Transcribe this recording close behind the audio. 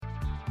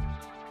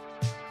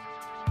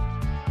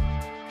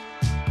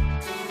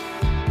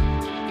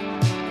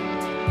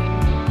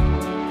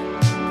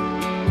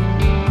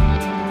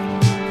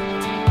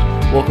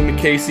Welcome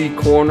to KC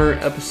Corner,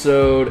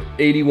 episode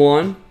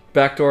 81.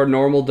 Back to our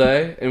normal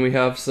day, and we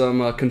have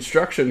some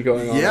construction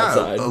going on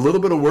outside. Yeah, a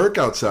little bit of work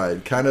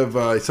outside. Kind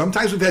of.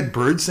 Sometimes we've had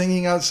birds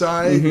singing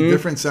outside,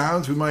 different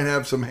sounds. We might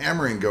have some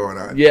hammering going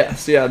on.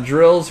 Yes, yeah,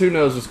 drills. Who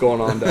knows what's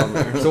going on down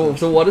there?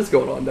 So what is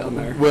going on down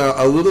there? Well,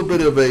 a little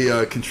bit of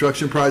a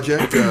construction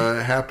project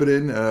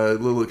happening. A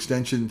little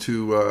extension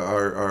to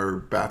our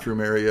bathroom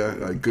area.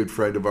 A good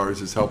friend of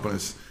ours is helping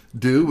us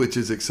do, which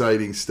is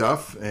exciting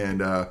stuff.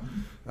 And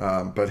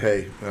but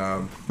hey.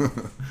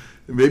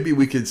 Maybe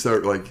we could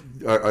start like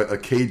a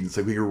cadence,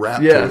 like we can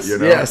rap. Yes, to it,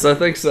 you know? Yes, I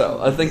think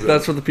so. I think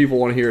that's what the people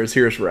want to hear is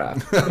here's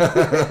rap.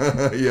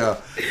 Yeah,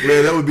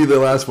 man, that would be the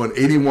last one.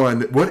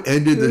 81. What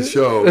ended the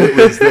show?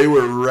 They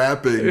were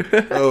rapping.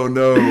 Oh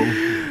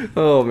no.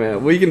 Oh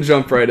man, we can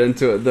jump right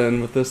into it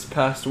then with this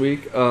past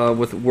week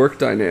with work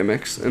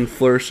dynamics and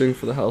flourishing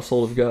for the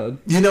household of God.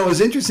 You know, it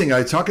was interesting.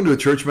 I was talking to a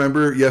church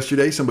member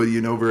yesterday, somebody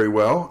you know very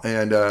well,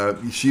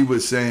 and she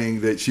was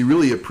saying that she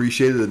really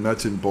appreciated the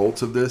nuts and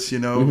bolts of this. You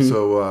know,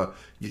 so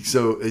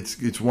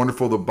it's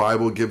wonderful. The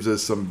Bible gives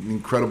us some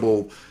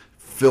incredible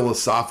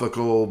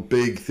philosophical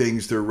big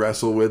things to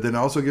wrestle with, and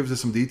also gives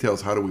us some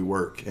details. How do we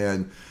work?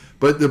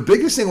 But the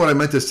biggest thing, what I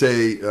meant to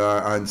say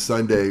on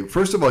Sunday,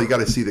 first of all, you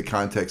got to see the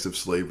context of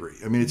slavery.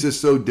 I mean, it's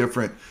just so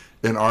different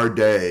in our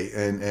day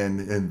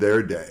and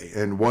their day.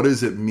 And what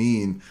does it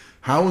mean?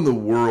 How in the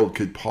world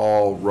could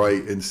Paul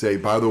write and say,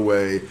 by the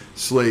way,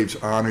 slaves,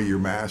 honor your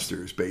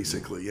masters,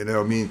 basically? You know,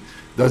 I mean,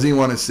 doesn't he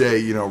want to say,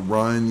 you know,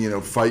 run, you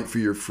know, fight for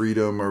your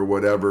freedom or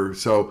whatever?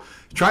 So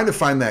trying to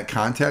find that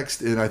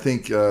context. And I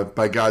think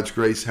by God's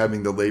grace,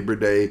 having the Labor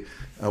Day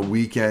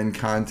weekend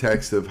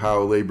context of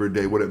how Labor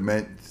Day, what it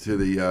meant to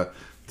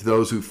to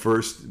those who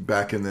first,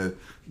 back in the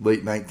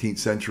late 19th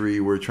century,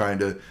 were trying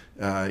to,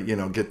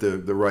 get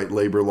the right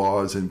labor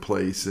laws in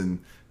place, and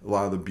a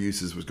lot of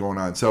abuses was going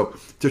on. So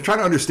to try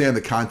to understand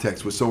the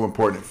context was so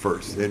important at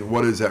first, and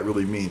what does that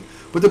really mean?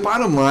 But the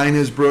bottom line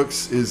is,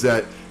 Brooks, is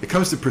that it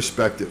comes to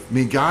perspective. I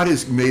mean, God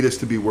has made us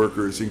to be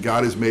workers, and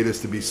God has made us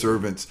to be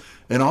servants,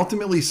 and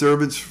ultimately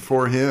servants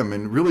for Him.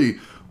 And really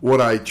what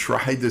I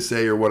tried to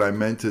say, or what I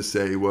meant to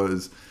say,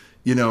 was,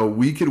 you know,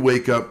 we could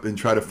wake up and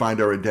try to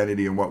find our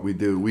identity in what we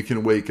do. We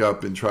can wake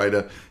up and try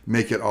to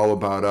make it all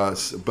about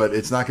us, but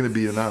it's not going to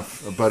be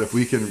enough. But if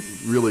we can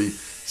really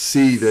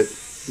see that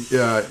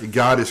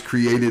God has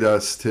created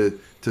us to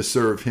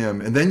serve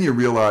Him, and then you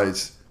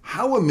realize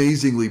how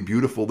amazingly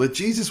beautiful that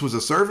Jesus was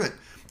a servant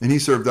and He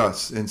served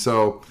us. And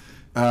so,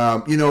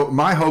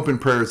 my hope and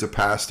prayer as a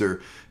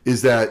pastor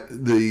is that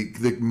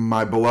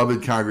my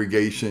beloved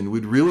congregation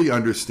would really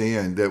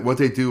understand that what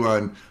they do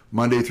on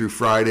Monday through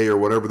Friday, or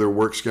whatever their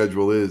work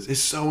schedule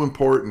is so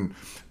important.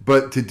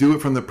 But to do it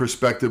from the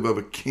perspective of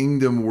a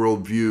kingdom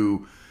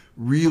worldview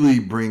really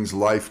brings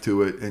life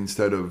to it,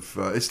 instead of,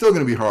 it's still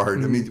going to be hard.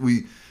 Mm-hmm. I mean,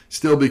 we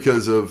still,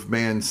 because of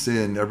man's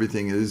sin,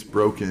 everything is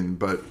broken,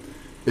 but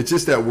it's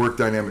just that work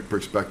dynamic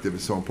perspective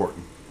is so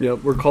important.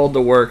 Yep, we're called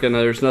to work, and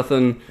there's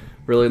nothing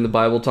really in the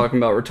Bible talking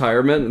about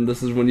retirement, and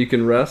this is when you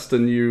can rest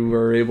and you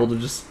are able to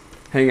just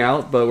hang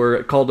out. But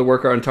we're called to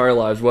work our entire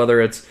lives,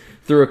 whether it's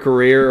through a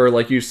career, or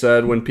like you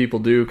said, when people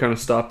do kind of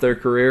stop their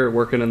career,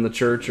 working in the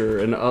church or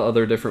in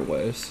other different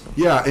ways.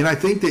 Yeah, and I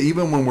think that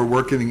even when we're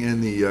working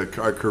in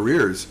our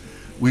careers,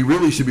 we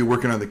really should be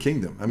working on the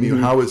kingdom. I mean,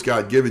 How has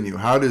God given you?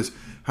 How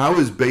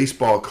is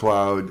baseball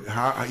cloud?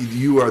 How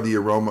you are the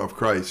aroma of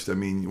Christ? I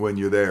mean, when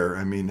you're there,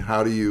 I mean,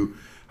 how do you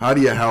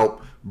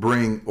help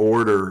bring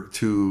order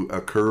to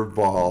a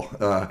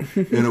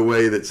curveball in a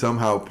way that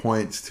somehow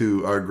points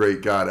to our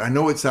great God? I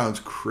know it sounds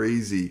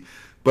crazy,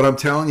 but I'm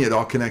telling you, it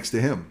all connects to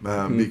Him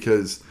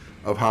because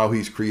of how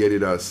He's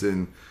created us,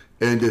 and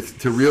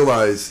to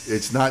realize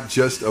it's not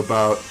just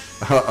about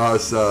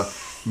us.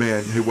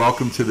 Man, hey,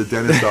 welcome to the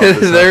dentist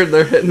office.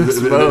 They're hitting the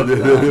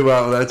spot.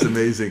 Wow, that's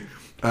amazing.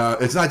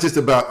 It's not just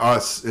about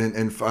us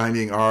and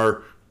finding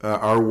our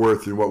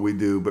worth in what we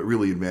do, but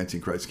really advancing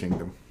Christ's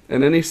kingdom.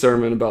 And any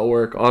sermon about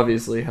work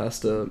obviously has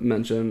to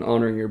mention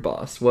honoring your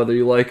boss, whether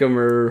you like him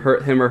or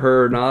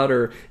her or not,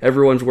 or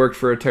everyone's worked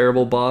for a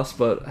terrible boss,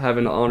 but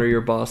having to honor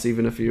your boss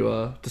even if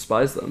you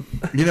despise them.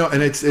 You know,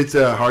 and it's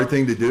a hard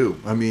thing to do.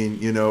 I mean,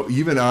 you know,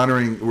 even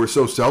we're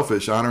so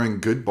selfish, honoring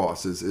good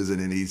bosses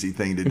isn't an easy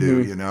thing to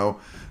do, you know.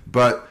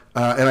 But,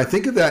 and I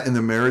think of that in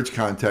the marriage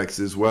context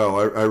as well.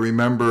 I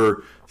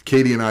remember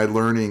Katie and I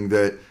learning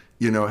that,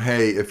 you know,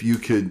 hey, if you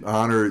could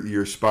honor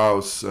your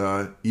spouse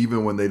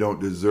even when they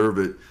don't deserve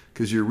it,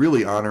 because you're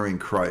really honoring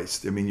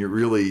Christ. I mean, you're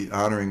really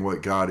honoring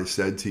what God has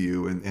said to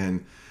you.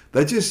 And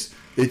that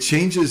it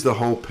changes the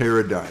whole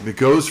paradigm. It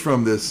goes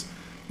from this,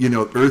 you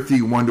know,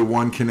 earthy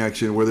one-to-one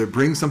connection where they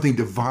bring something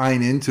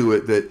divine into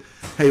it that,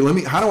 hey,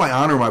 how do I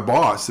honor my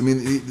boss? I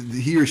mean,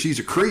 he or she's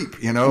a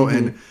creep, you know,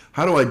 and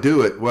how do I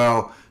do it?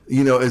 Well,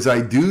 you know, as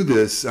I do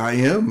this, I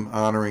am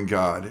honoring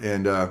God.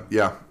 And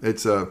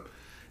it's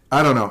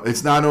I don't know.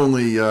 It's not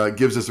only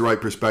gives us the right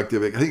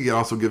perspective, I think it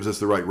also gives us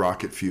the right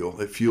rocket fuel.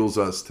 It fuels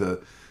us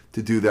to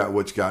do that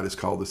which God has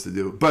called us to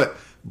do. But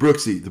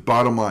Brooksy, the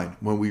bottom line,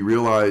 when we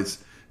realize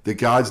that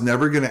God's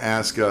never going to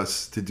ask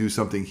us to do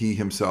something he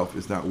himself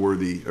is not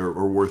worthy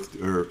or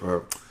worth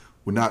or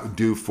would not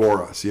do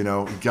for us.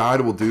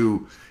 God will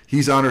do.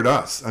 He's honored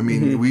us. I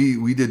mean,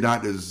 we did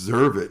not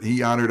deserve it.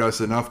 He honored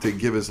us enough to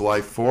give his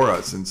life for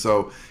us. And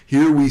so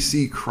here we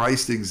see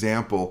Christ's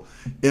example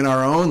in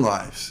our own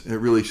lives. It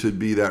really should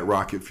be that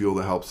rocket fuel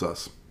that helps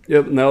us.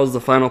 Yep, and that was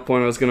the final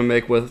point I was going to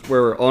make with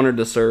where we're honored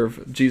to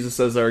serve. Jesus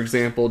as our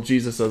example,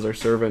 Jesus as our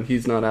servant.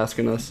 He's not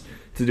asking us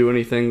to do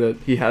anything that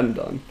he hadn't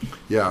done.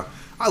 Yeah,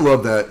 I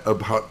love that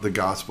about the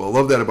gospel. I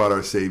love that about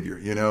our Savior.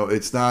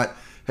 It's not,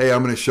 hey,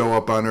 I'm going to show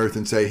up on earth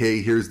and say,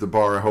 hey, here's the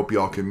bar. I hope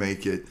y'all can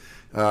make it.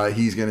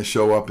 He's going to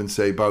show up and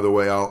say, by the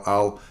way,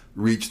 I'll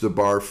reach the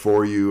bar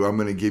for you. I'm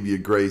going to give you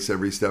grace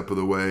every step of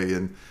the way.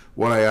 And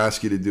what I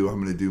ask you to do,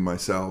 I'm going to do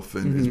myself.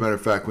 And as a matter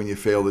of fact, when you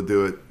fail to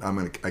do it,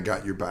 I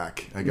got your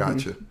back. I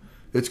got you.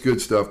 It's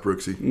good stuff,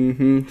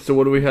 Brooksy. So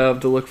what do we have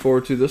to look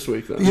forward to this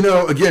week then?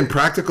 Again,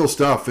 practical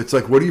stuff. It's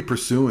like, what are you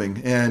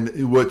pursuing?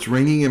 And what's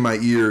ringing in my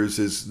ears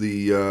is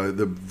the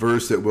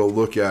verse that we'll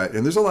look at.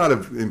 And there's a lot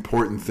of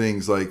important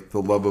things like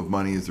the love of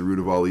money is the root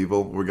of all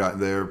evil. We got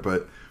there,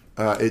 but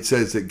it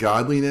says that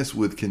godliness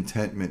with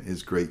contentment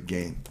is great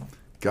gain.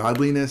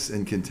 Godliness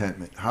and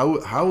contentment.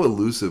 How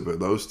elusive are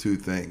those two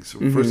things?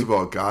 First of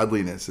all,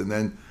 godliness, and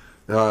then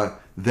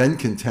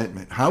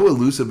contentment. How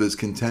elusive is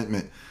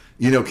contentment?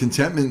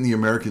 Contentment and the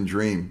American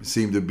dream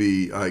seem to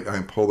be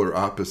polar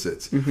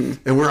opposites.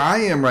 And where I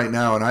am right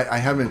now, and I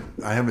haven't,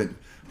 I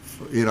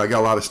got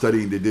a lot of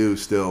studying to do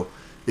still,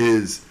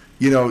 is,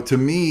 to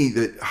me,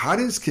 that how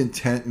does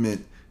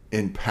contentment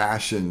and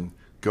passion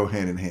go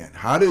hand in hand?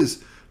 How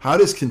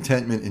does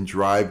contentment and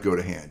drive go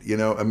to hand?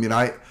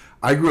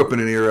 I grew up in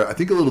an era, I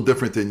think a little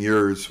different than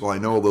yours. Well, I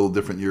know a little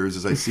different yours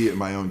as I see it in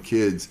my own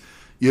kids.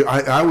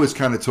 I was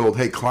kind of told,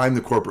 hey, climb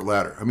the corporate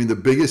ladder. I mean, the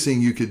biggest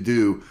thing you could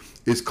do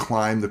is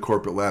climb the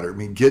corporate ladder. I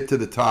mean, get to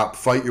the top,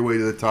 fight your way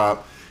to the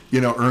top,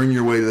 earn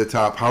your way to the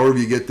top, however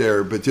you get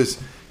there, but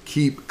just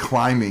keep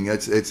climbing.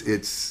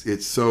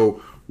 It's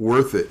so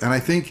worth it. And I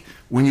think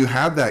when you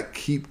have that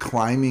keep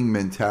climbing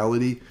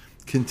mentality,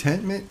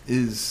 contentment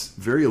is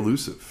very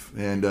elusive.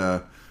 And,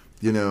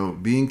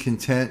 being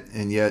content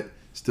and yet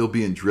still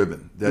being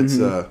driven. That's,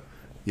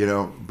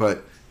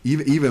 but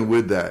even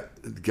with that,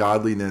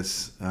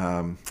 godliness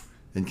and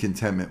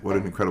contentment, what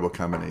an incredible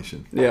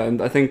combination. Yeah,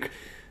 and I think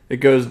it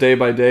goes day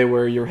by day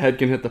where your head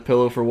can hit the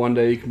pillow for one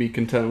day. You can be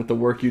content with the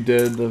work you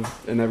did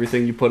and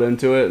everything you put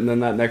into it. And then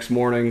that next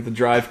morning, the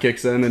drive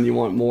kicks in and you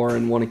want more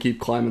and want to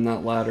keep climbing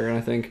that ladder. And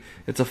I think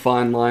it's a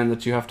fine line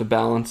that you have to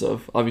balance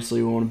of,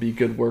 obviously, we want to be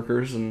good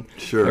workers and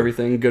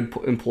everything, good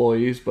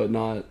employees, but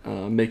not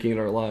making it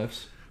our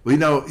lives. Well,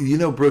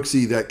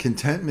 Brooksy, that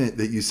contentment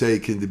that you say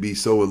can be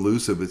so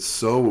elusive, it's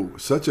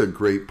such a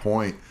great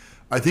point.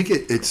 I think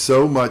it's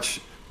so much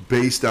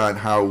based on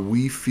how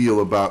we feel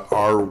about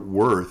our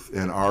worth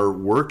and our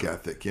work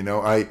ethic.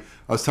 I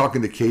was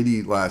talking to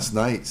Katie last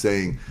night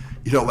saying,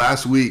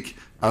 last week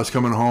I was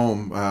coming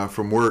home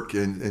from work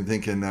and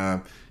thinking,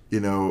 man,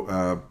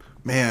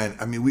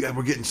 I mean,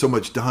 we're getting so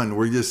much done.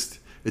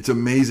 It's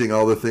amazing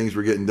all the things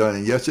we're getting done.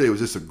 And yesterday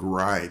was just a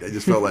grind. I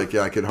just felt like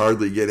I could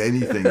hardly get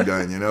anything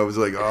done. It was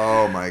like,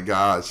 oh my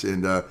gosh.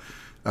 And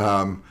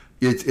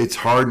it's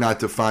hard not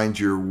to find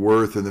your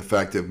worth in the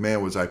fact that,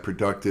 man, was I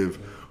productive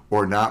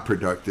or not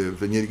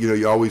productive? And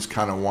you always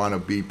kind of want to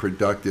be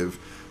productive.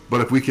 But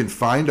if we can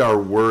find our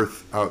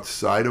worth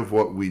outside of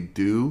what we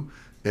do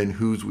and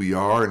whose we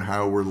are and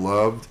how we're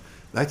loved,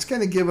 that's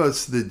going to give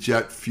us the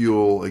jet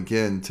fuel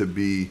again to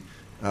be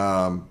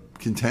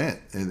content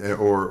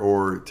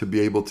or to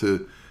be able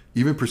to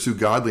even pursue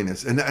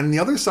godliness. And the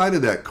other side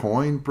of that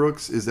coin,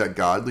 Brooks, is that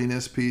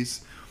godliness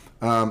piece.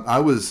 I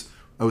was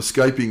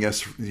Skyping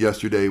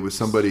yesterday with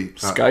somebody.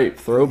 Skype,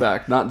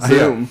 throwback, not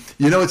Zoom.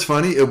 Yeah. It's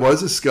funny. It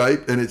was a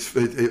Skype, and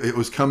it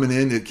was coming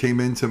in. It came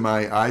into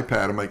my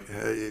iPad. I'm like,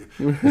 hey,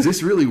 is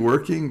this really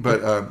working?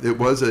 But it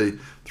was a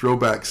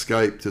throwback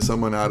Skype to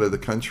someone out of the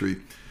country.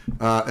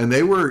 And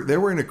they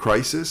were in a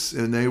crisis,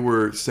 and they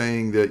were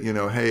saying that,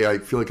 hey, I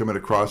feel like I'm at a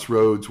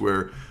crossroads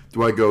where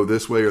do I go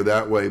this way or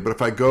that way? But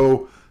if I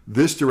go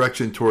this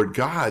direction toward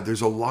God, there's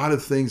a lot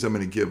of things I'm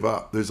going to give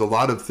up. There's a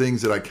lot of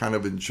things that I kind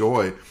of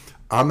enjoy.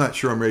 I'm not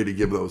sure I'm ready to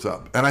give those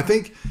up. And I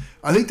think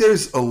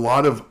there's a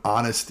lot of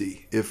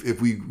honesty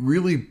if we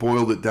really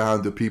boiled it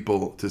down to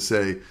people to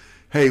say,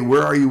 hey,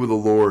 where are you with the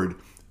Lord?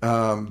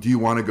 Do you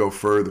want to go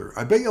further?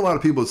 I bet you a lot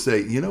of people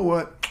say, you know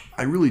what?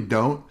 I really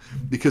don't,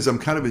 because I'm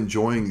kind of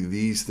enjoying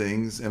these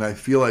things. And I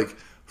feel like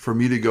for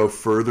me to go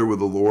further with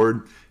the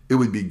Lord, it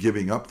would be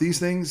giving up these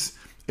things.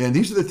 And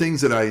these are the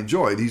things that I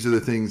enjoy. These are the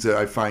things that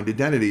I find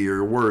identity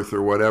or worth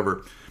or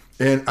whatever.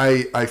 And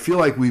I feel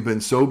like we've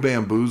been so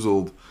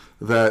bamboozled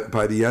that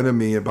by the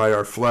enemy and by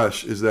our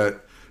flesh is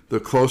that the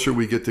closer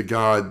we get to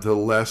God, the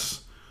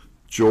less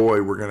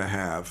joy we're going to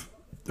have,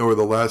 or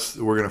the less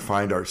we're going to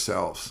find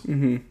ourselves.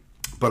 Mm-hmm.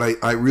 But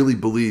I really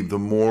believe the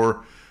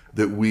more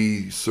that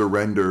we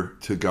surrender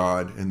to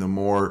God and the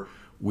more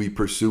we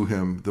pursue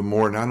Him, the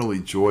more not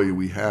only joy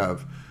we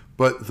have,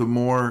 but the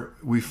more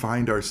we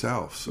find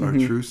ourselves, our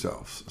true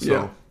selves.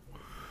 So,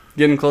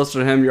 getting closer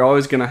to him, you're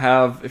always going to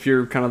have, if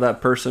you're kind of that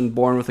person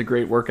born with a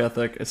great work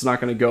ethic, it's not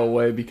going to go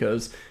away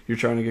because you're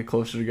trying to get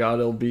closer to God.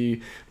 It'll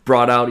be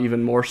brought out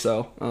even more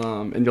so,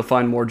 and you'll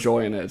find more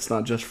joy in it. It's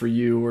not just for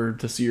you or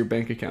to see your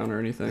bank account or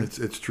anything.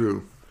 It's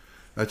true.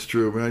 That's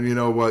true. And you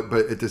know what?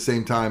 But at the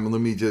same time,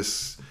 let me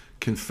just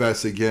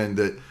confess again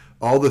that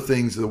all the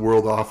things the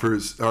world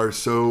offers are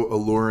so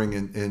alluring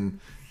and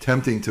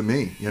tempting to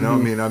me. You know,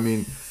 I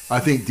mean, I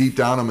think deep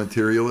down I'm a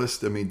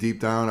materialist. I mean, deep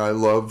down I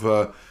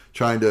love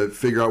trying to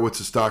figure out what's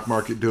the stock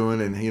market doing,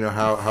 and you know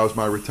how's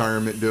my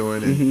retirement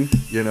doing,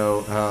 and you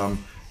know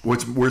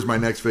where's my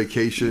next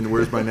vacation,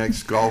 where's my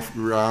next golf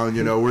round,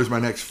 you know, where's my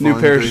next fun new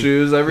pair thing. of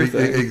shoes,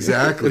 everything.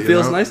 Exactly. It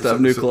feels nice to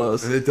have new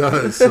clothes. It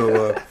does.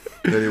 So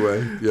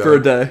anyway, yeah. For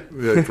a day.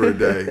 Yeah,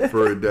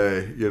 for a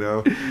day, you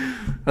know.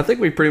 I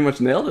think we pretty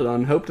much nailed it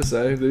on Hope to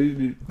Say.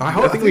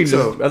 I think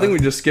so. I think we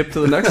just skip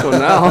to the next one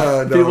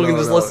now. People can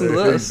just listen to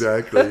this.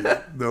 Exactly.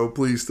 No,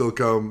 please still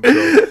come.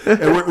 So.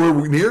 And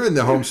we're nearing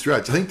the home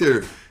stretch. I think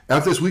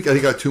after this week, I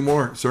think I got 2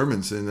 more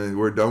sermons, and then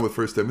we're done with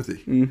 1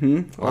 Timothy.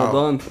 Mm-hmm.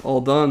 Wow.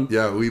 All done.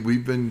 Yeah,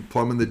 we've been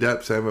plumbing the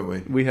depths, haven't we?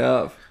 We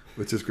have.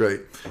 Which is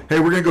great. Hey,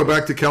 we're going to go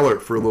back to Keller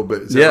for a little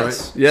bit. Is that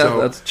right? Yeah,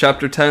 so, that's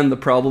chapter 10, the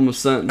problem of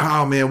sin.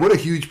 Oh man, what a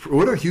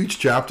huge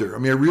chapter. I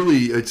mean,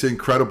 it's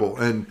incredible.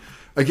 And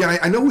again,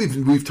 I know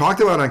we've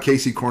talked about on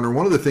Casey Corner,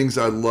 one of the things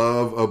I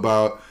love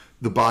about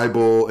the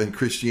Bible and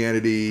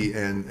Christianity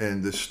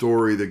and the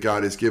story that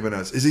God has given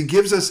us is He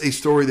gives us a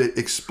story that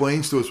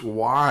explains to us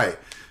why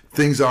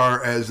things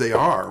are as they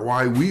are,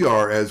 why we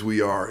are as we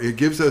are. It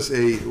gives us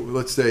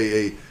let's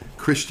say a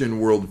Christian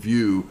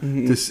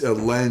worldview, a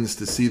lens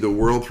to see the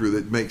world through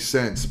that makes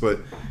sense. But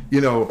you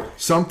know,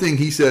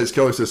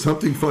 Keller says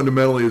something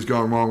fundamentally has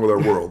gone wrong with our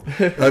world.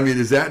 I mean,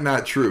 is that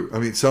not true? I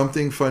mean,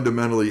 something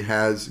fundamentally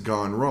has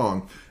gone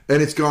wrong.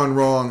 And it's gone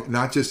wrong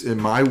not just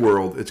in my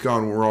world, it's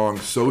gone wrong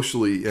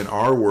socially in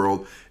our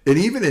world, and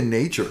even in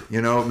nature.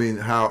 You know, I mean,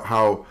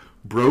 how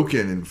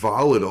broken and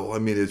volatile. I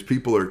mean, as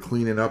people are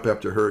cleaning up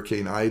after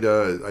Hurricane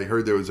Ida, I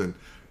heard there was an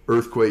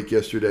earthquake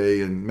yesterday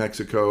in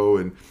Mexico,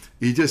 and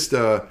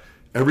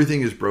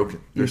everything is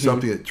broken. There's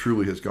something that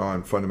truly has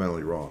gone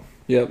fundamentally wrong.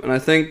 Yep, and I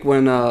think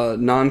when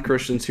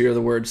non-Christians hear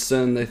the word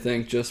sin, they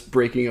think just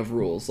breaking of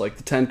rules, like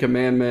the 10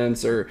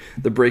 Commandments or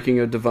the breaking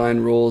of divine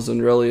rules,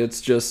 and really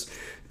it's just,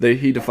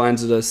 he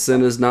defines it as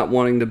sin is not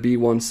wanting to be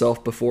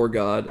oneself before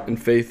God,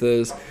 and faith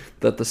is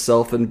that the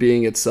self and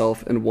being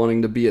itself and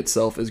wanting to be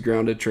itself is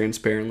grounded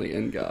transparently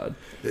in God.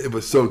 It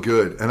was so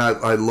good, and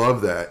I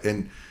love that.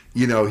 And,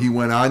 you know, he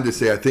went on to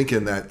say, I think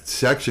in that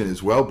section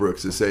as well,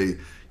 Brooks, to say,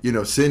 you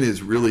know, sin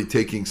is really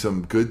taking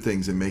some good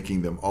things and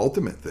making them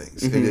ultimate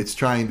things. And it's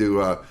trying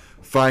to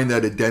find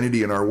that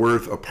identity and our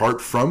worth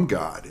apart from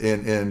God.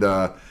 And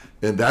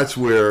that's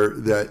where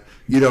that,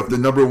 you know, if the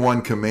number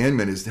one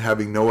commandment is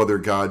having no other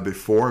God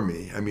before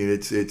me. I mean,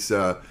 it's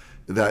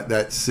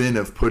that sin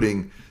of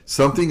putting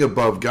something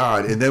above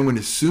God. And then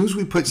as soon as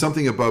we put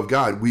something above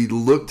God, we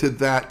look to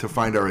that to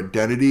find our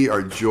identity,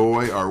 our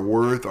joy, our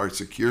worth, our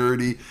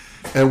security.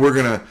 And we're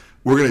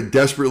going to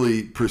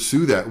desperately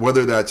pursue that,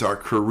 whether that's our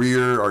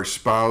career, our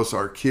spouse,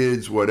 our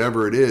kids,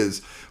 whatever it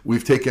is.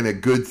 We've taken a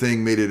good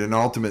thing, made it an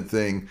ultimate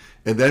thing,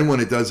 and then when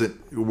it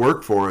doesn't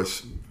work for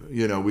us,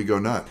 you know, we go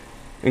nuts.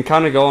 And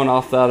kind of going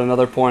off that,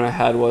 another point I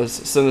had was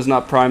sin is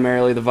not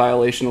primarily the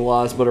violation of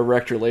laws, but a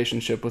wrecked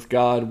relationship with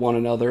God, one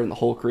another, and the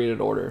whole created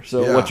order.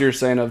 So what you're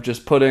saying of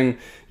just putting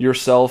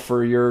yourself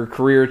or your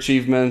career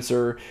achievements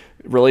or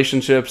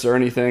relationships or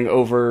anything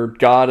over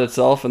God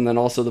itself, and then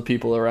also the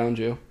people around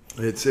you.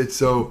 It's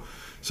so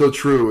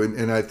true,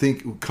 and I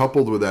think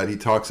coupled with that, he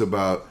talks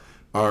about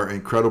our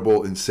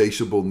incredible,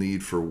 insatiable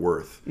need for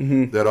worth,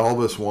 that all of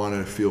us want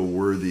to feel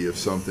worthy of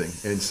something.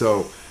 And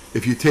so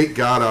if you take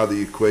God out of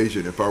the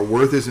equation, if our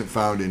worth isn't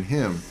found in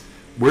Him,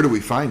 where do we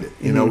find it?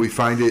 You know, we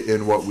find it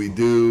in what we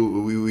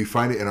do, we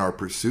find it in our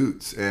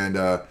pursuits, and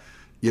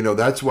you know,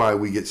 that's why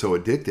we get so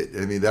addicted.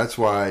 I mean, that's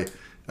why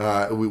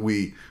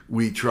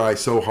we try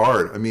so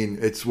hard. I mean,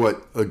 it's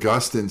what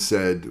Augustine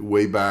said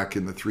way back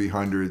in the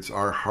 300s.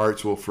 Our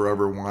hearts will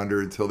forever wander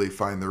until they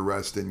find their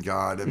rest in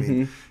God. I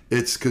mean,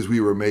 it's because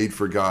we were made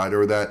for God,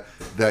 or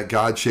that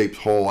God-shaped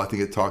hole. I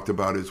think it talked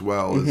about as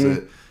well. Is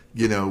that,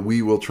 you know,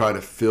 we will try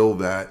to fill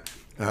that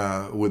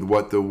with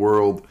what the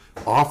world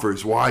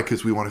offers. Why?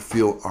 Because we want to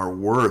feel our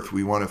worth.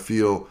 We want to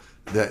feel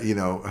that, you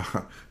know,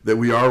 that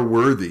we are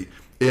worthy.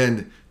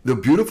 And the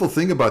beautiful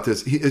thing about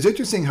this, it's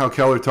interesting how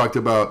Keller talked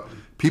about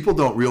people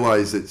don't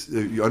realize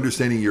that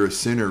understanding you're a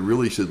sinner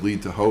really should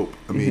lead to hope.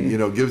 I mean, you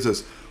know, gives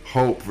us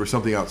hope for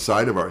something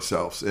outside of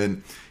ourselves.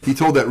 And he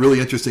told that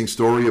really interesting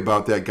story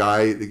about that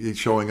guy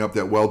showing up,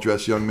 that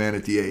well-dressed young man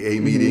at the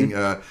AA meeting,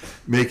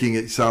 making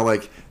it sound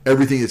like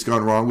everything that's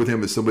gone wrong with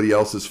him is somebody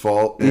else's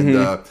fault.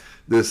 And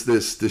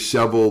this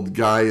disheveled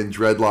guy in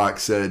dreadlocks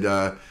said,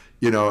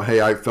 you know,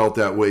 hey, I felt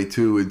that way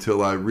too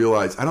until I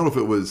realized, I don't know if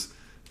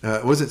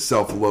it wasn't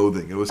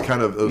self-loathing. It was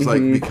kind of, it was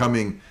like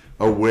becoming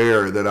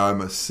aware that I'm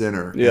a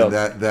sinner. And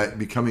that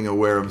becoming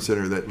aware I'm a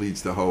sinner, that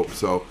leads to hope.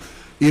 So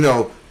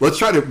let's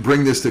try to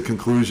bring this to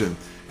conclusion.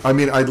 I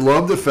mean, I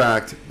love the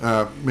fact,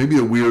 maybe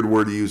a weird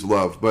word to use,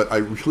 love, but I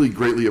really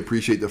greatly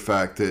appreciate the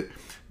fact that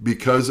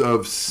because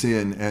of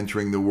sin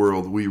entering the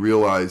world, we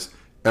realize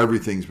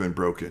everything's been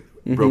broken.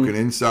 Broken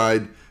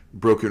inside,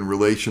 broken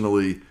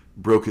relationally,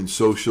 broken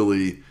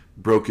socially,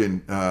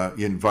 broken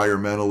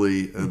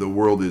environmentally. The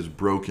world is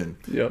broken.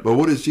 Yep. But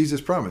what does Jesus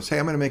promise? Hey,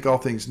 I'm going to make all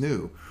things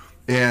new.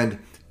 And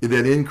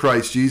that in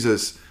Christ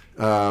Jesus,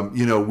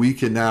 we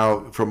can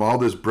now, from all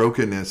this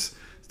brokenness,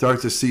 start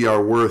to see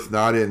our worth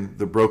not in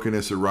the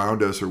brokenness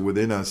around us or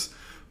within us,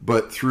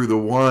 but through the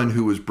one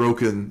who was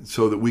broken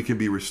so that we can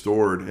be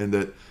restored, and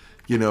that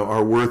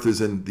our worth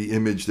is in the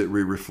image that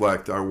we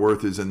reflect. Our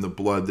worth is in the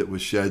blood that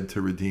was shed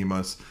to redeem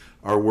us.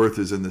 Our worth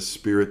is in the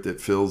Spirit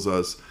that fills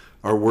us.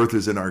 Our worth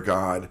is in our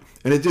God.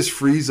 And it just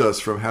frees us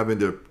from having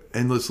to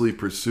endlessly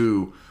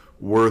pursue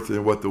worth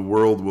in what the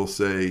world will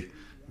say.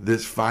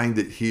 Find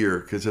it here,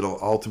 because it'll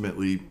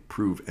ultimately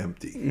prove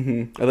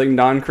empty. I think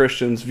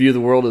non-Christians view the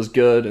world as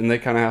good, and they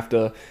kind of have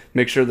to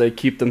make sure they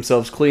keep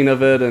themselves clean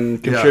of it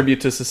and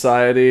contribute to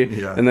society.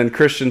 Yeah. And then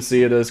Christians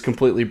see it as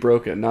completely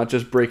broken, not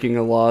just breaking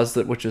the laws,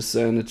 which is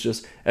sin. It's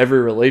just every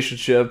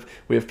relationship.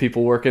 We have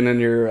people working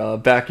in your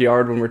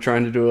backyard when we're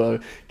trying to do a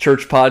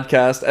church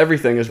podcast.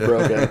 Everything is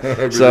broken.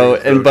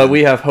 But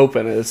we have hope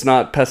in it. It's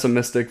not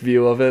pessimistic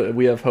view of it.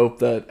 We have hope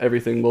that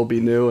everything will be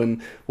new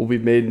and will be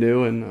made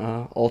new,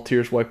 and all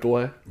tears wiped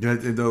away. Yeah,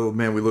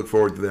 man, we look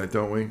forward to that,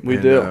 don't we? We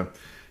do.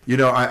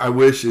 I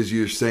wish, as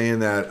you're saying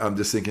that, I'm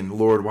just thinking,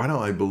 Lord, why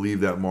don't I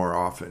believe that more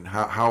often?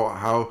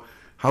 How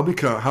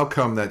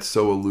come that's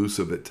so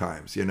elusive at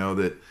times?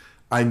 That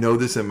I know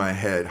this in my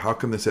head. How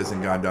come this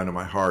hasn't gone down to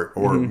my heart,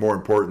 or more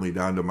importantly,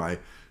 down to my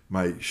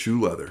shoe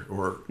leather,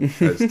 or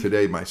as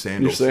today, my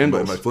sandals.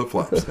 My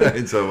flip-flops.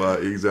 And so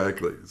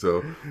exactly.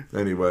 So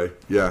anyway,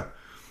 yeah.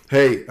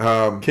 Hey,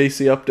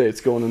 Casey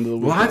updates going into the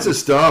weekend. Lots of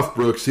stuff,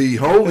 Brooksy.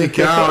 Holy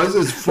cow, this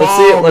is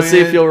fall. Let's see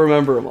if you'll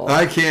remember them all.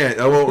 I can't.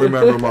 I won't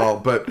remember them all.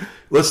 But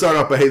let's start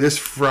off by, hey, this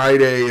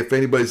Friday, if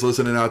anybody's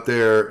listening out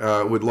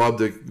there, we'd love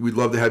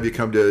to have you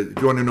come to. If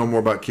you want to know more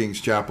about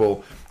King's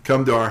Chapel,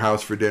 come to our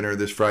house for dinner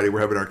this Friday.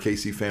 We're having our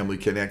Casey Family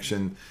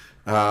Connection,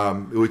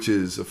 which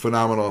is a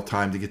phenomenal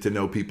time to get to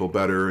know people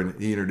better and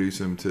introduce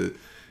them to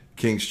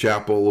King's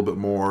Chapel a little bit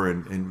more,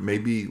 and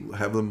maybe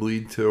have them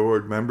lead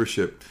toward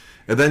membership.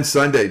 And then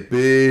Sunday,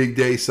 big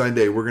day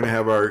Sunday, we're going to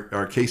have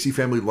our Casey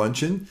Family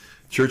Luncheon,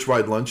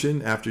 church-wide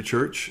luncheon after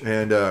church.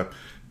 And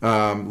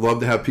love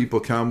to have people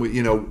come.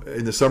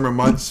 In the summer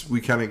months,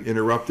 we kind of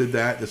interrupted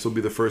that. This will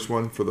be the first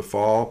one for the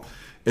fall.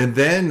 And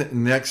then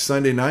next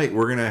Sunday night,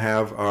 we're going to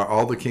have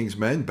all the King's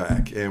Men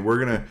back. And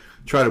we're going to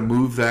try to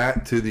move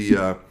that to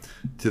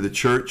the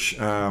church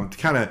to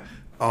kind of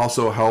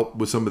also help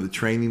with some of the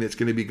training that's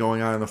going to be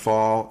going on in the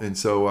fall. And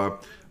so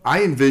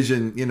I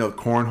envision,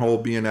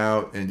 cornhole being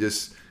out and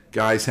just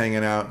guys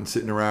hanging out and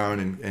sitting around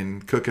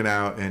and cooking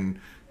out and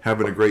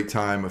having a great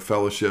time, a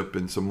fellowship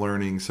and some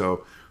learning.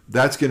 So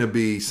that's going to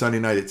be Sunday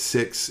night at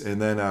 6. And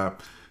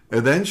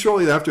then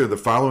shortly after, the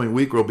following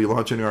week, we'll be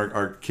launching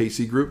our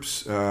KC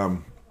groups,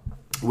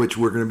 which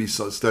we're going to be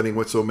studying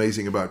what's so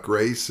amazing about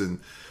grace,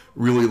 and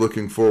really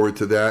looking forward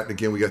to that.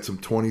 Again, we got some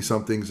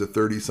 20-somethings,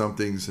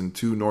 30-somethings, and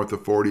 2 north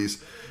of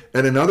 40s.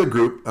 And another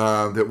group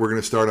that we're going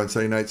to start on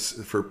Sunday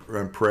nights for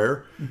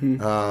prayer,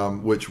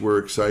 which we're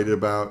excited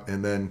about.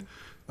 And then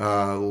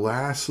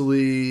lastly,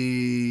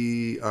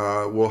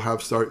 we'll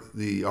have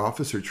the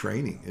officer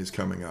training is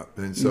coming up.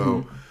 And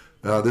so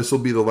this will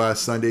be the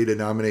last Sunday to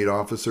nominate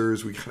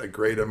officers. We got a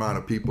great amount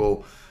of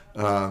people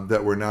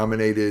that were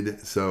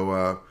nominated.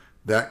 So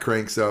that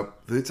cranks up.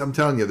 I'm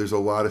telling you, there's a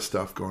lot of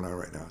stuff going on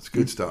right now. It's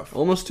good stuff.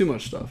 Almost too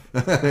much stuff.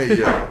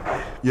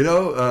 Yeah.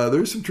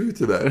 There's some truth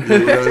to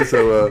that.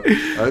 So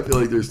I feel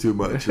like there's too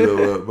much.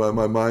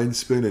 My mind's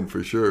spinning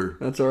for sure.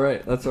 That's all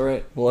right.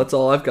 Well, that's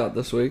all I've got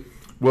this week.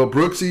 Well,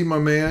 Brooksy, my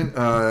man,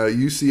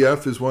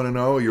 UCF is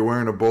 1-0. You're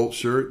wearing a Bolt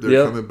shirt.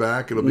 They're coming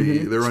back. It'll be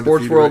they're undefeated.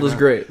 Sports world is now.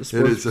 great. The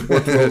sports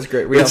world is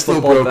great. We got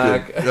still football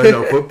broken. back.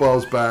 No,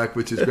 football's back,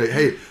 which is great.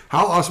 Hey,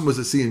 how awesome was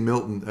it seeing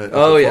Milton at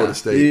Florida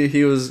State?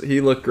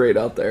 He looked great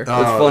out there. It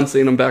was fun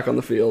seeing him back on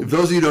the field. If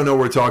those of you who don't know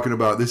what we're talking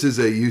about, this is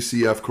a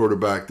UCF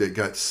quarterback that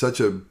got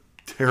such a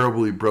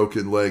terribly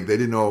broken leg. They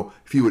didn't know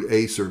if he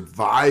would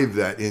survive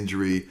that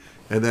injury.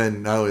 And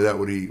then not only that,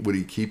 would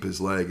he keep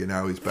his leg, and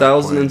now he's back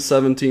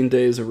 1,017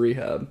 days of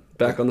rehab,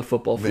 back on the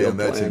football field.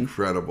 Man, that's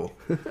incredible.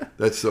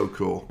 That's so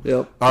cool.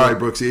 Yep. All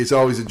right, Brooksy, it's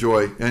always a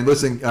joy. And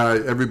listen,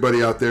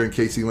 everybody out there in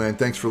KC Land,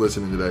 thanks for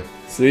listening today.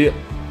 See ya.